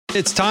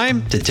It's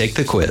time to take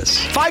the quiz.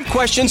 5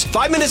 questions,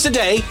 5 minutes a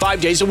day,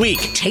 5 days a week.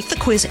 Take the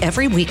quiz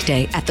every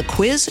weekday at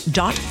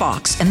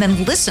thequiz.fox and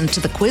then listen to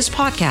the quiz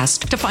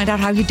podcast to find out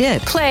how you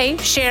did. Play,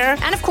 share,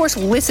 and of course,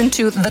 listen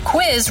to the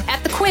quiz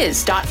at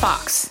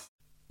thequiz.fox.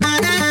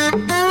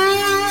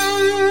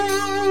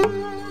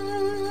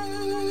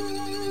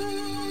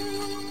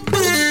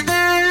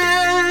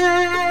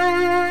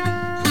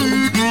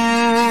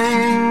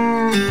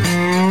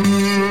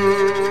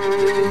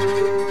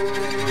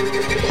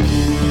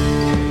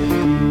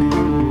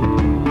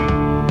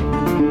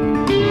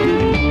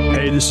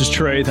 This is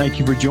Trey. Thank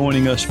you for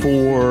joining us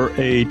for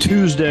a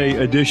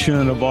Tuesday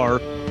edition of our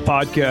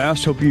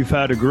podcast. Hope you've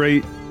had a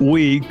great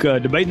week.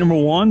 Debate number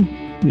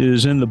 1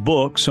 is in the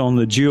books on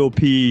the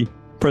GOP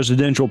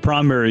presidential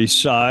primary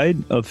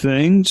side of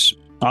things.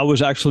 I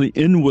was actually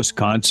in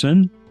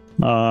Wisconsin.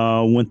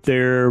 Went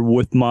there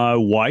with my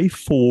wife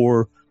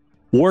for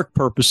work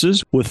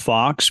purposes with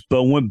Fox,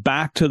 but went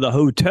back to the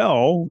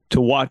hotel to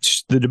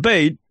watch the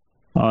debate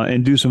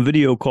and do some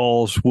video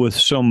calls with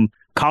some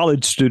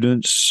college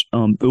students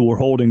who were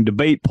holding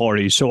debate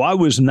parties. So I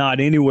was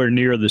not anywhere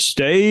near the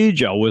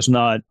stage. I was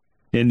not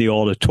in the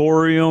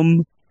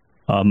auditorium.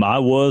 I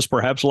was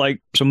perhaps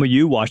like some of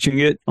you watching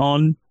it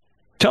on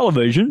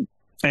television.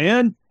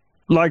 And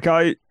like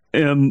I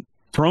am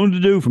prone to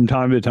do from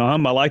time to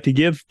time, I like to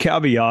give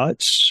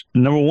caveats.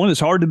 Number 1, it's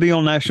hard to be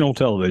on national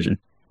television.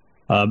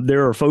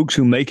 There are folks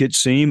who make it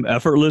seem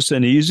effortless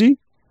and easy,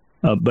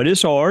 but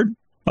it's hard,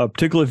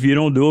 particularly if you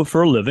don't do it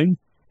for a living.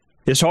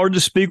 It's hard to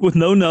speak with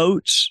no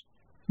notes.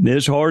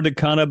 It's hard to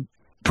kind of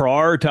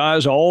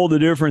prioritize all the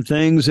different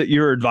things that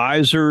your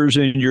advisors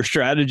and your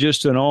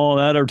strategists and all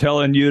that are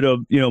telling you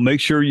to, make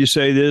sure you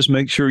say this,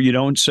 make sure you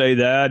don't say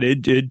that.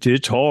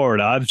 It's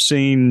hard. I've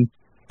seen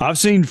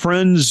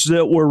friends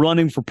that were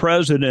running for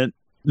president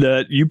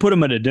that you put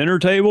them at a dinner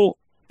table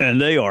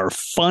and they are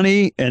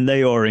funny and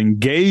they are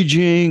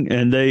engaging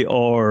and they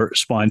are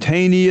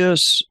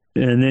spontaneous,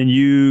 and then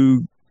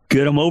you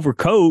get them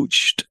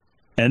overcoached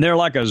and they're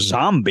like a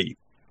zombie.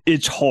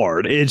 It's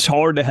hard. It's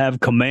hard to have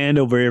command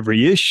over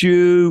every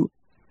issue.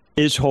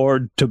 It's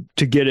hard to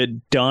get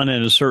it done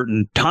in a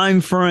certain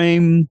time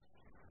frame.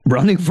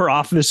 Running for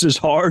office is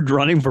hard.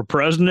 Running for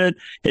president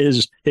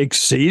is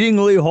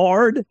exceedingly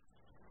hard.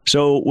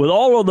 So with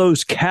all of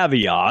those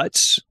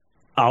caveats,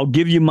 I'll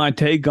give you my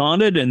take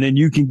on it, and then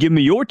you can give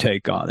me your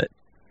take on it.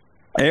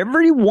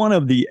 Every one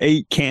of the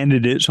 8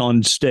 candidates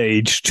on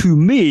stage, to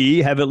me,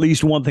 have at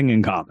least one thing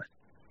in common.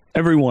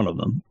 Every one of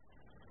them.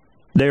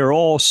 They are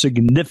all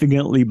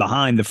significantly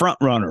behind the front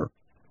runner.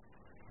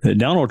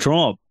 Donald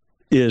Trump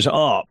is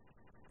up,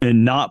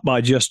 and not by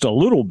just a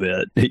little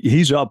bit.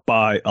 He's up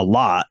by a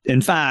lot.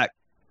 In fact,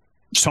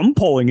 some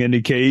polling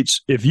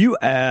indicates if you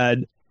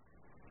add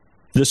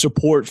the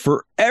support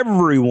for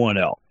everyone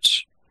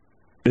else,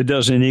 it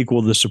doesn't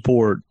equal the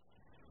support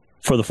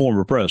for the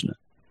former president.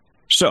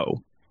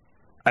 So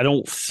I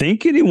don't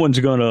think anyone's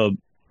going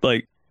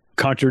to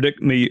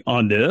contradict me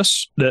on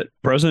this, that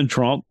President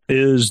Trump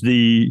is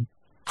the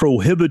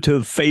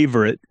prohibitive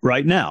favorite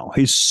right now.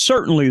 He's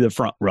certainly the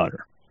front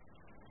runner.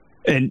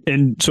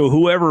 And so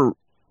whoever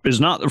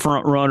is not the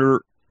front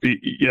runner,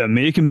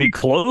 it can be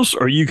close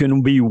or you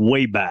can be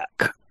way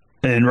back.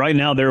 And right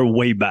now they're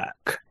way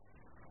back.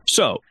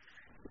 So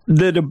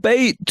the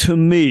debate to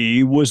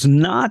me was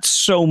not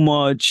so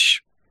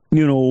much,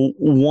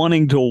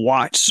 wanting to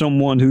watch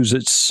someone who's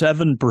at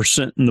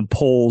 7% in the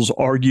polls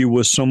argue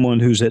with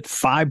someone who's at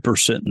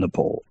 5% in the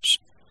polls.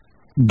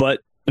 But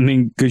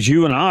because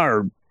you and I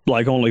are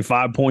like only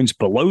 5 points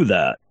below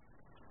that.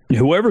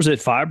 Whoever's at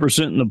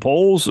 5% in the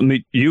polls,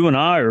 you and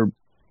I are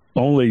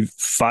only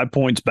 5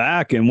 points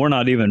back, and we're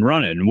not even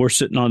running. We're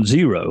sitting on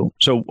 0.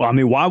 So,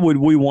 why would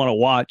we want to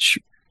watch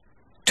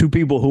 2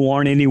 people who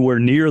aren't anywhere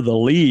near the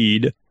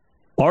lead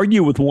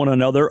argue with one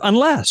another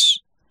unless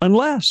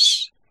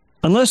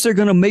they're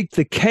going to make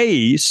the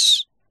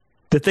case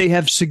that they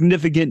have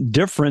significant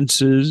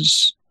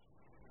differences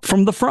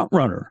from the front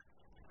runner.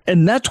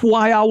 And that's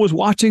why I was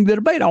watching the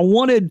debate. I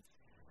wanted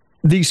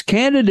these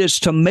candidates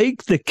to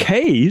make the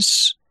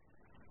case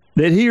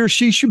that he or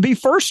she should be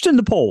first in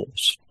the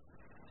polls.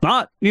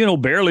 Not,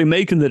 barely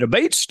making the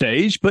debate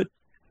stage, but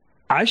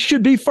I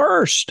should be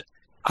first.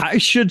 I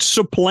should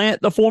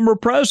supplant the former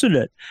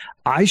president.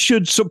 I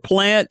should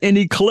supplant and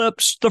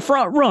eclipse the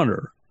front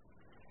runner.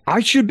 I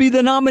should be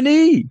the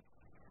nominee.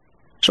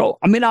 So,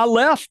 I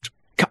left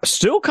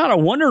still kind of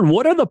wondering,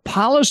 what are the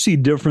policy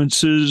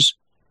differences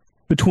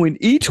between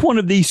each one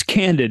of these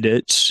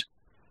candidates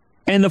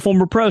and the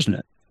former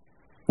president?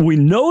 We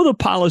know the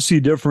policy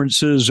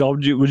differences,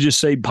 we'll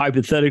just say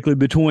hypothetically,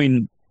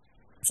 between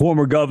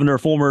former governor,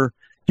 former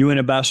UN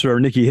ambassador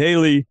Nikki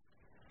Haley,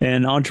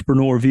 and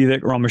entrepreneur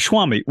Vivek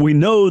Ramaswamy. We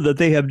know that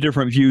they have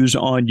different views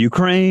on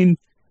Ukraine,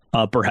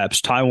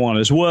 perhaps Taiwan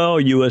as well,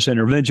 U.S.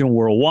 intervention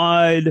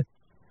worldwide.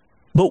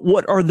 But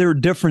what are their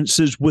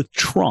differences with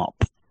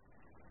Trump?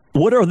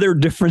 What are their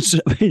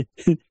differences?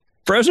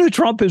 President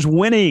Trump is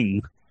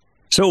winning.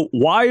 So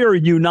why are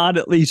you not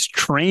at least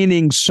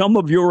training some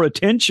of your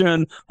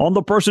attention on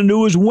the person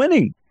who is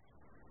winning?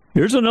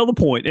 Here's another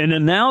point. In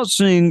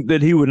announcing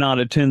that he would not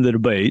attend the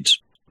debates,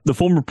 the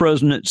former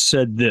president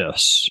said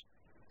this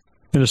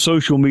in a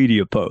social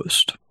media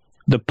post: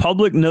 "The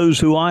public knows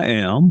who I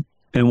am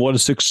and what a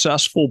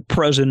successful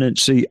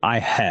presidency I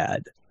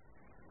had,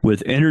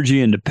 with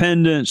energy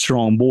independence,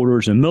 strong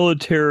borders and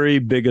military,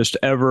 biggest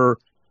ever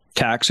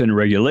tax and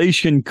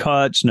regulation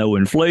cuts, no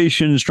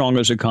inflation,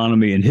 strongest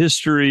economy in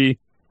history,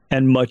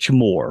 and much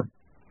more."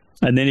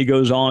 And then he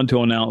goes on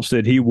to announce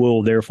that he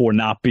will therefore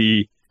not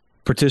be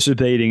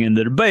participating in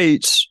the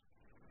debates.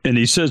 And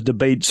he says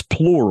debates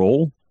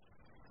plural.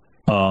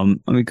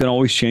 He can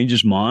always change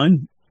his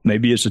mind.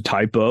 Maybe it's a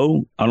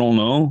typo. I don't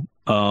know.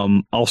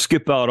 I'll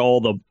skip out all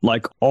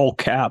the all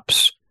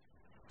caps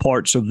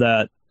parts of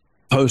that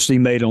post he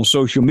made on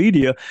social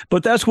media.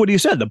 But that's what he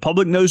said. The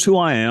public knows who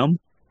I am.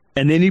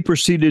 And then he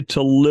proceeded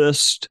to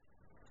list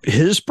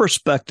his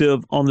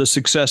perspective on the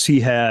success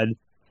he had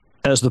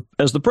as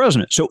the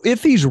president. So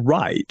if he's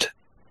right,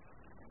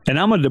 and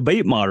I'm a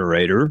debate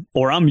moderator,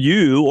 or I'm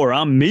you, or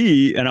I'm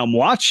me, and I'm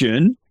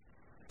watching,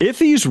 if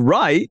he's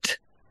right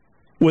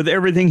with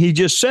everything he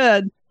just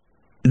said,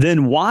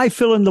 then why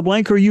fill in the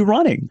blank are you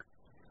running?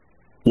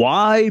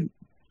 Why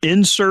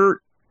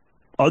insert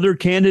other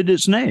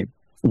candidate's name?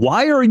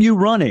 Why are you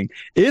running?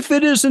 If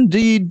it is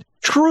indeed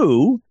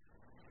true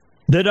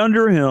that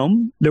under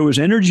him there was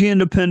energy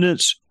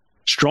independence,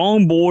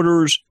 strong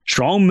borders,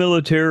 strong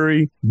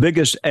military,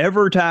 biggest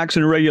ever tax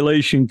and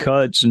regulation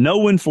cuts,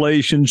 no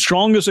inflation,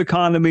 strongest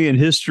economy in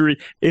history.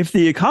 If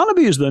the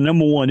economy is the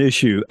number one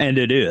issue, and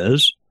it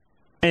is,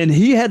 and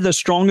he had the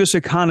strongest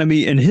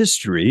economy in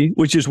history,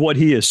 which is what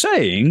he is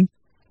saying,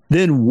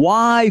 then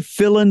why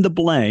fill in the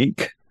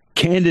blank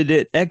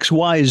candidate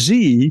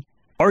XYZ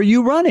are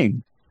you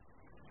running?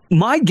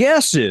 My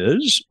guess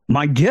is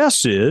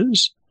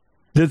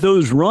that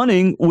those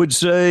running would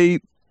say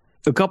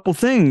a couple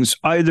things.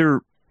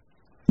 Either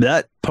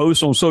that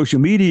post on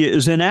social media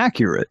is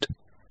inaccurate.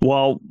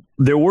 While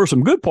there were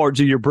some good parts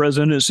of your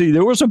presidency,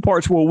 there were some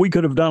parts where we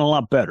could have done a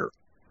lot better.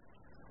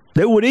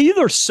 They would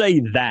either say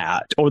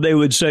that, or they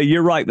would say,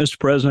 "You're right, Mr.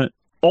 President.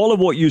 All of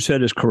what you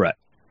said is correct.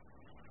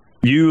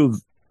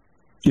 You've,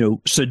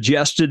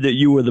 suggested that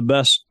you were the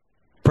best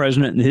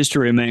president in the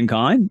history of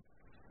mankind,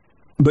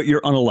 but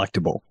you're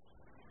unelectable."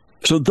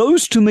 So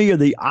those to me are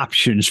the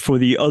options for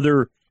the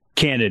other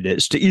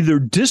candidates: to either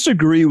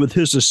disagree with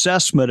his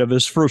assessment of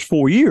his first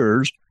 4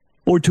 years,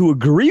 or to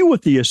agree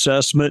with the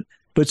assessment,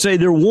 but say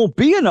there won't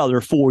be another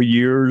 4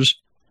 years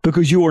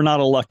because you are not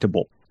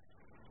electable.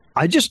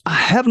 I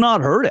have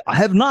not heard it. I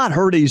have not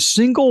heard a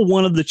single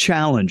one of the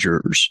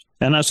challengers,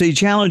 and I say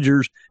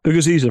challengers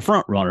because he's a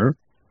front runner.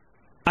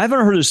 I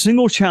haven't heard a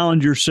single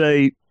challenger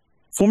say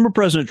former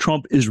President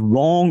Trump is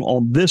wrong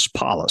on this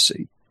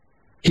policy.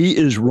 He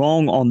is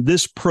wrong on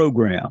this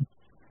program.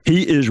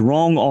 He is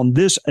wrong on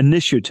this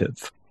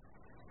initiative.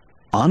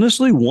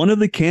 Honestly, one of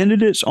the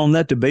candidates on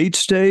that debate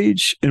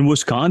stage in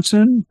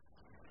Wisconsin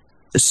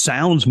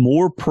sounds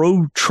more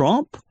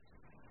pro-Trump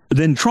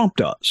than Trump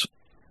does.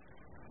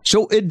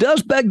 So it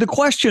does beg the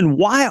question,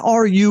 why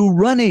are you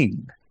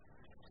running?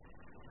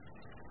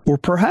 Or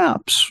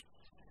perhaps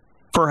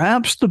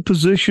the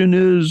position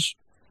is,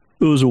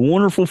 it was a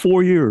wonderful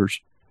 4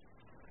 years,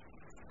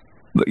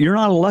 but you're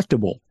not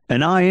electable,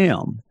 and I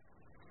am.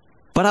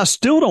 But I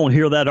still don't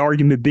hear that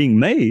argument being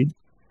made.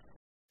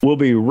 We'll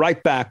be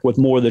right back with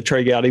more of the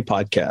Trey Gowdy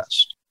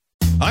podcast.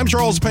 I'm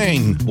Charles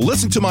Payne.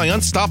 Listen to my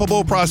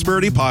Unstoppable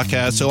Prosperity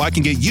podcast so I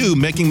can get you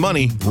making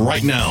money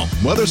right now.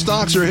 Whether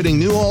stocks are hitting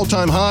new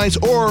all-time highs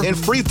or in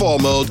free fall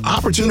mode,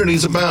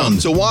 opportunities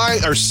abound. So why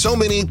are so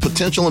many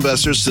potential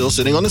investors still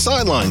sitting on the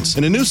sidelines?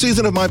 In a new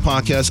season of my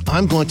podcast,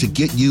 I'm going to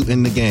get you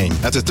in the game.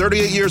 After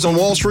 38 years on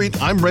Wall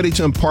Street, I'm ready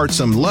to impart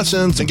some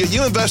lessons and get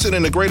you invested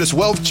in the greatest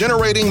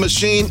wealth-generating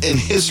machine in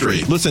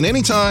history. Listen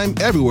anytime,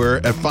 everywhere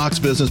at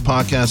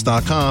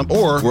foxbusinesspodcast.com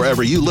or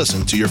wherever you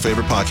listen to your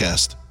favorite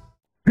podcast.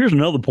 Here's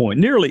another point.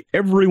 Nearly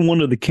every one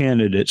of the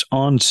candidates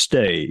on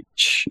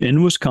stage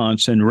in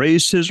Wisconsin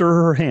raised his or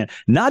her hand.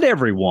 Not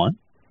everyone.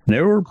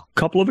 There were a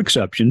couple of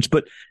exceptions,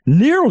 but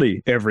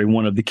nearly every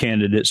one of the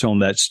candidates on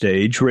that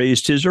stage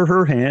raised his or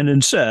her hand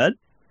and said,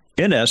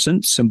 in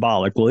essence,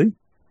 symbolically,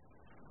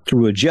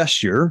 through a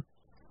gesture,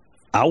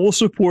 "I will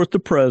support the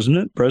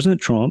president,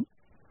 President Trump,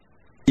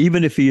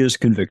 even if he is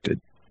convicted."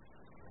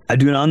 I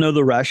do not know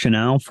the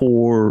rationale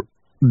for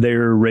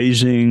their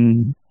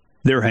raising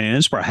their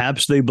hands.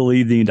 Perhaps they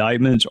believe the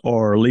indictments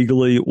are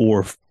legally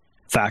or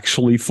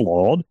factually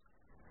flawed.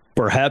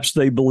 Perhaps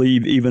they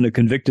believe even a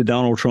convicted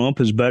Donald Trump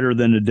is better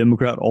than a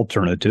Democrat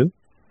alternative.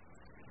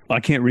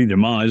 I can't read their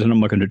minds, and I'm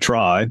not going to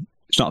try.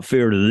 It's not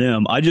fair to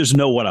them. I just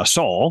know what I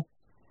saw.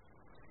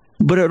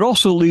 But it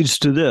also leads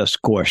to this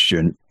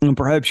question, and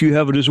perhaps you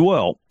have it as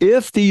well.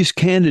 If these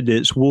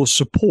candidates will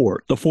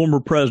support the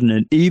former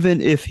president, even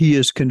if he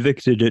is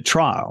convicted at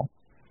trial,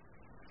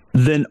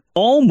 then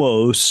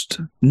almost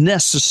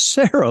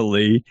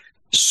necessarily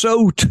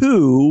so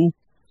too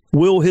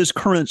will his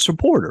current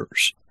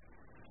supporters.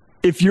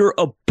 If your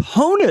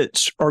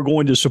opponents are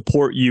going to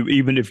support you,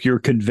 even if you're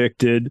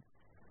convicted,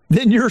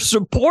 then your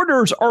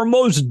supporters are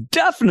most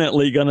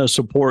definitely going to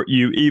support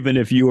you, even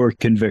if you are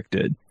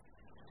convicted.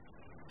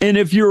 And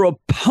if your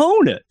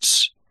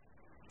opponents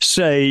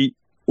say,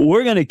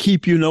 we're going to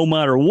keep you no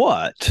matter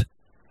what,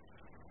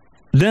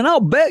 then I'll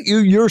bet you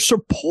your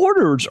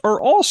supporters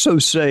are also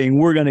saying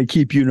we're going to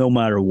keep you no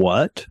matter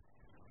what,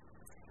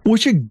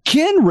 which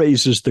again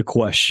raises the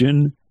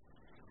question,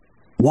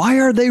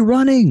 why are they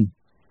running?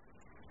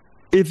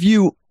 If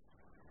you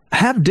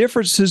have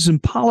differences in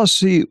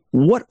policy,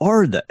 what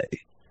are they?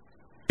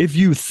 If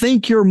you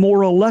think you're more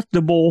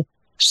electable,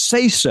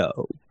 say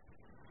so.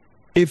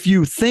 If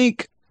you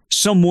think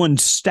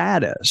someone's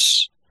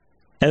status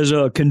as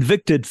a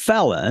convicted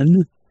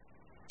felon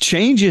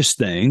changes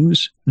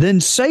things, then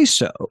say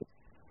so.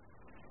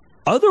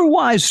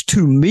 Otherwise,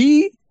 to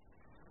me,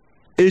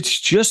 it's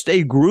just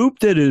a group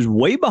that is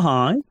way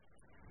behind,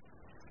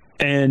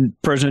 and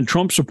President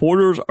Trump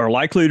supporters are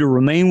likely to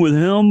remain with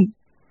him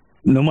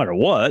no matter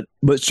what,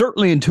 but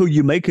certainly until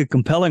you make a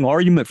compelling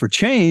argument for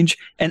change.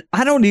 And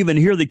I don't even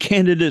hear the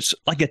candidates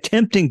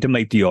attempting to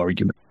make the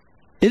argument.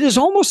 It is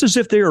almost as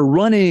if they are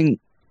running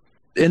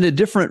in a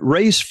different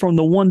race from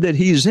the one that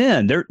he's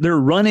in. They're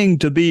running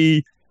to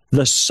be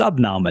the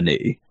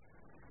sub-nominee.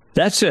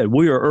 That said,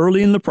 we are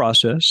early in the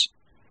process.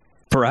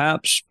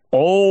 Perhaps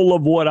all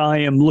of what I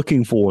am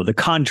looking for, the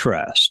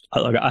contrast.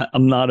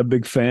 I'm not a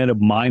big fan of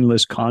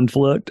mindless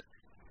conflict.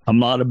 I'm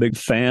not a big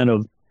fan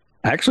of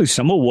actually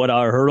some of what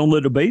I heard on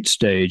the debate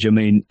stage. I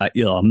mean,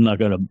 I'm not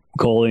going to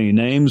call any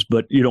names,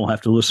 but you don't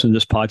have to listen to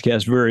this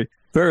podcast very,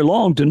 very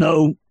long to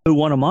know who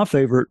one of my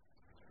favorite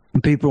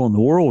people in the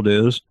world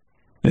is.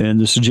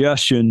 And the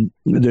suggestion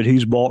that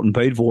he's bought and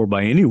paid for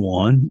by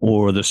anyone,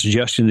 or the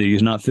suggestion that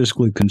he's not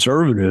fiscally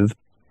conservative,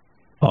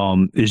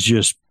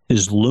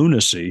 is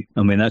lunacy.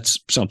 I mean, that's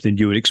something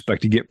you would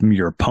expect to get from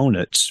your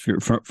opponents,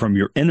 from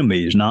your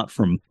enemies, not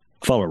from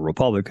fellow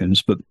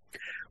Republicans. But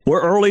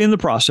we're early in the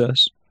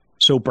process,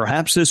 so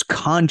perhaps this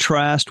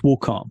contrast will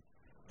come.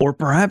 Or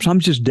perhaps I'm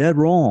just dead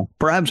wrong.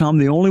 Perhaps I'm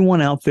the only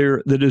one out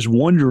there that is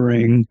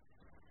wondering,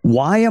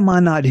 why am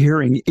I not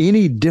hearing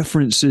any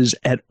differences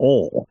at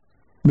all?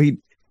 I mean,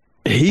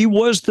 he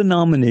was the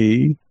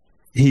nominee.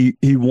 He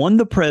won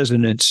the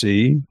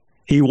presidency.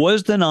 He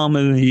was the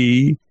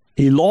nominee.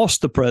 He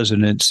lost the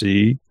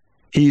presidency.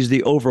 He's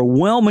the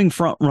overwhelming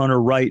front runner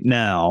right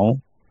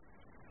now.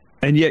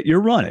 And yet you're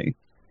running.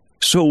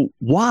 So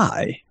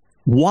why?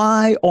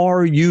 Why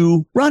are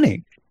you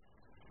running?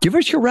 Give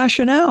us your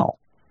rationale.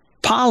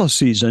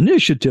 Policies,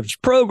 initiatives,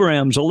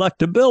 programs,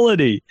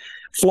 electability,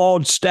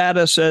 flawed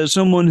status as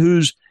someone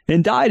who's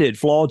indicted,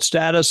 flawed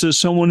status as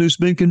someone who's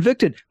been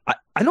convicted.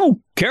 I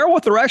don't care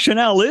what the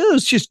rationale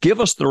is. Just give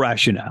us the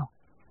rationale.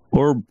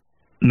 Or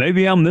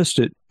maybe I missed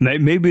it.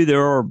 Maybe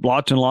there are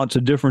lots and lots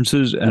of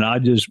differences, and I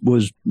just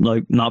was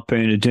not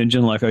paying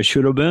attention like I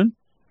should have been.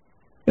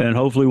 And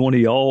hopefully one of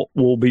y'all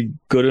will be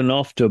good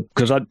enough to,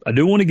 because I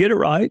do want to get it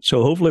right.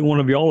 So hopefully one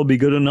of y'all will be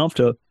good enough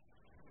to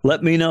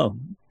let me know.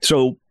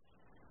 So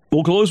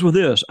we'll close with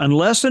this.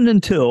 Unless and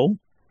until,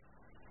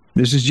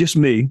 this is just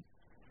me,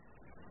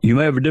 you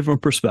may have a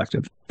different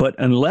perspective, but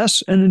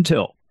unless and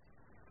until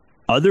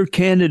other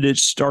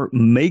candidates start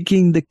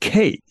making the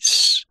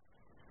case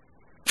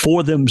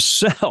for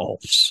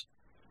themselves,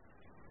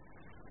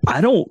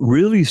 I don't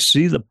really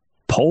see the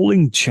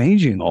polling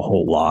changing a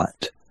whole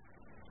lot.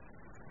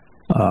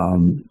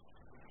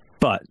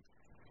 But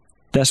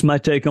that's my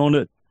take on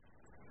it.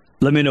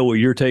 Let me know what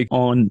your take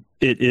on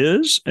it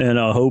is, and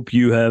I hope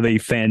you have a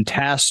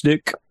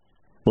fantastic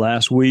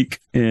last week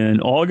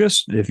in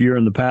August. If you're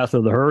in the path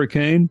of the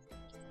hurricane,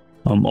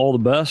 all the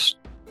best.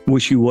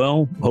 Wish you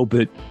well. Hope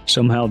it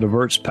somehow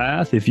diverts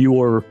path. If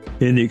you are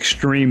in the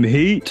extreme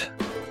heat,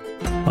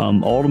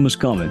 autumn is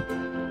coming.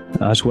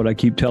 That's what I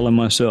keep telling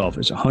myself.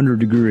 It's 100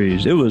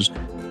 degrees. It was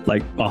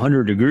like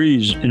 100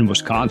 degrees in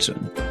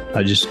Wisconsin.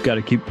 I just got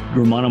to keep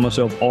reminding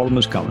myself autumn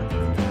is coming.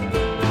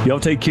 Y'all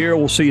take care.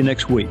 We'll see you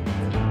next week.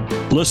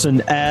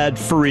 Listen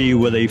ad-free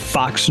with a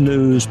Fox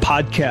News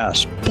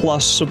Podcast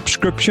Plus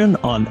subscription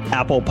on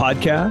Apple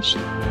Podcasts.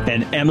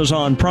 And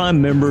Amazon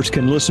Prime members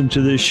can listen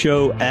to this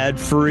show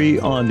ad-free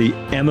on the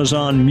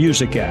Amazon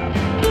Music app.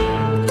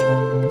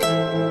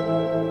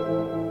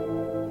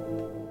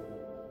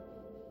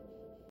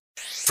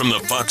 From the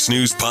Fox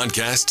News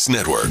Podcasts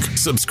Network,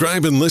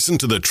 subscribe and listen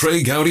to the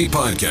Trey Gowdy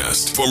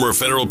Podcast. Former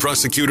federal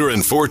prosecutor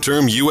and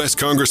four-term U.S.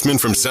 Congressman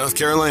from South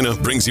Carolina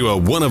brings you a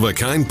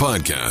one-of-a-kind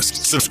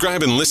podcast.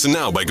 Subscribe and listen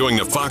now by going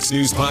to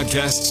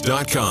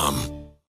foxnewspodcasts.com.